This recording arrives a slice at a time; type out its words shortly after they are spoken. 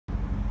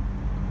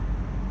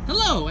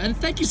Hello, and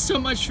thank you so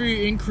much for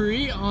your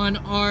inquiry on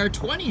our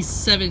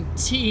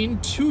 2017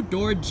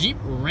 two-door Jeep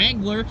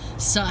Wrangler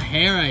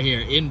Sahara here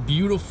in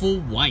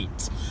beautiful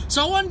white.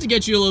 So I wanted to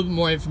get you a little bit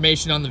more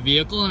information on the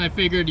vehicle, and I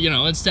figured,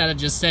 instead of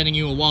just sending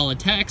you a wall of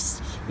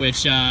text,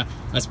 which,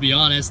 let's be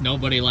honest,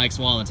 nobody likes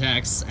wall of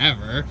text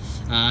ever,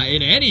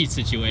 in any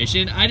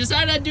situation, I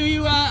decided I'd do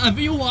you a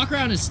view walk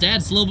around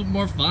instead. It's a little bit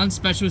more fun,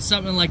 especially with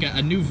something like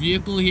a new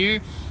vehicle here.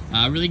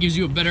 Really gives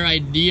you a better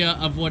idea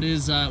of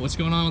what's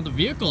going on with the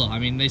vehicle. I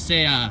mean, they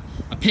say a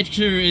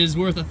picture is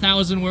worth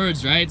 1,000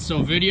 words, right?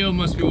 So video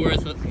must be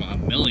worth a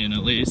million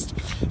at least.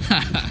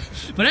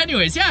 But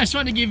anyways, yeah, I just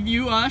wanted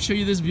to show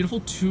you this beautiful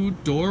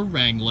two-door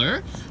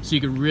Wrangler, so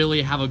you can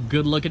really have a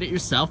good look at it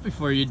yourself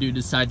before you do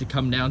decide to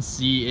come down and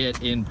see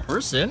it in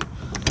person.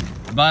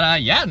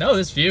 But yeah, no,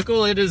 this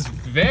vehicle, it is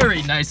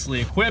very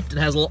nicely equipped. It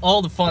has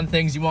all the fun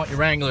things you want your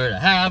Wrangler to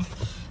have.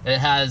 It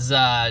has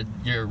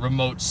your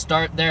remote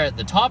start there at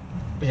the top.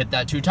 Hit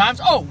that 2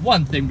 times. Oh,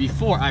 one thing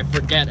before I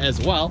forget as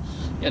well,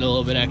 get a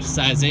little bit of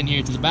exercise in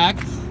here to the back.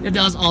 It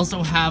does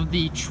also have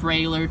the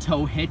trailer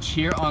tow hitch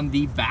here on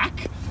the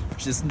back,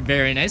 which is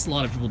very nice. A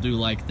lot of people do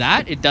like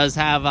that. It does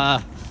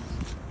have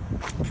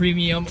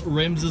premium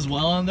rims as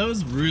well on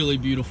those. Really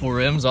beautiful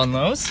rims on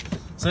those.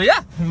 So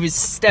yeah, we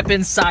step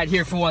inside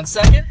here for 1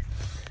 second.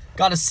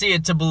 Gotta see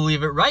it to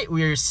believe it, right?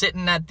 We're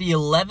sitting at the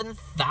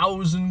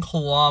 11,000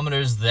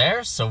 kilometers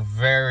there, so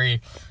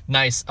very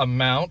nice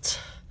amount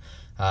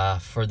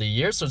for the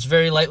year. So it's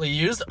very lightly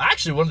used.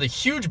 Actually, one of the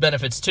huge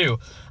benefits too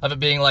of it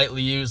being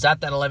lightly used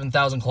at that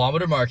 11,000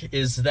 kilometer mark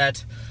is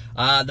that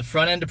the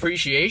front end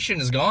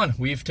depreciation is gone.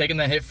 We've taken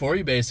that hit for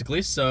you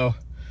basically. So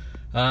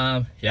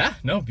yeah,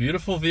 no,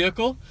 beautiful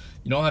vehicle.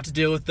 You don't have to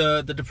deal with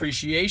the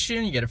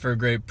depreciation. You get it for a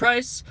great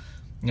price.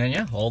 And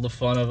yeah, all the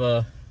fun of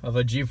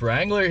a Jeep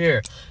Wrangler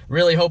here.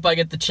 Really hope I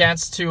get the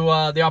chance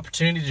to the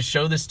opportunity to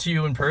show this to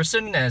you in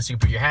person, and so you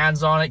can put your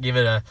hands on it, give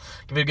it a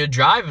good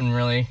drive, and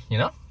really,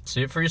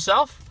 see it for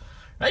yourself.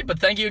 Right? But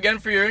thank you again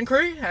for your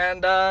inquiry,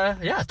 and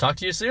yeah, talk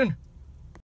to you soon.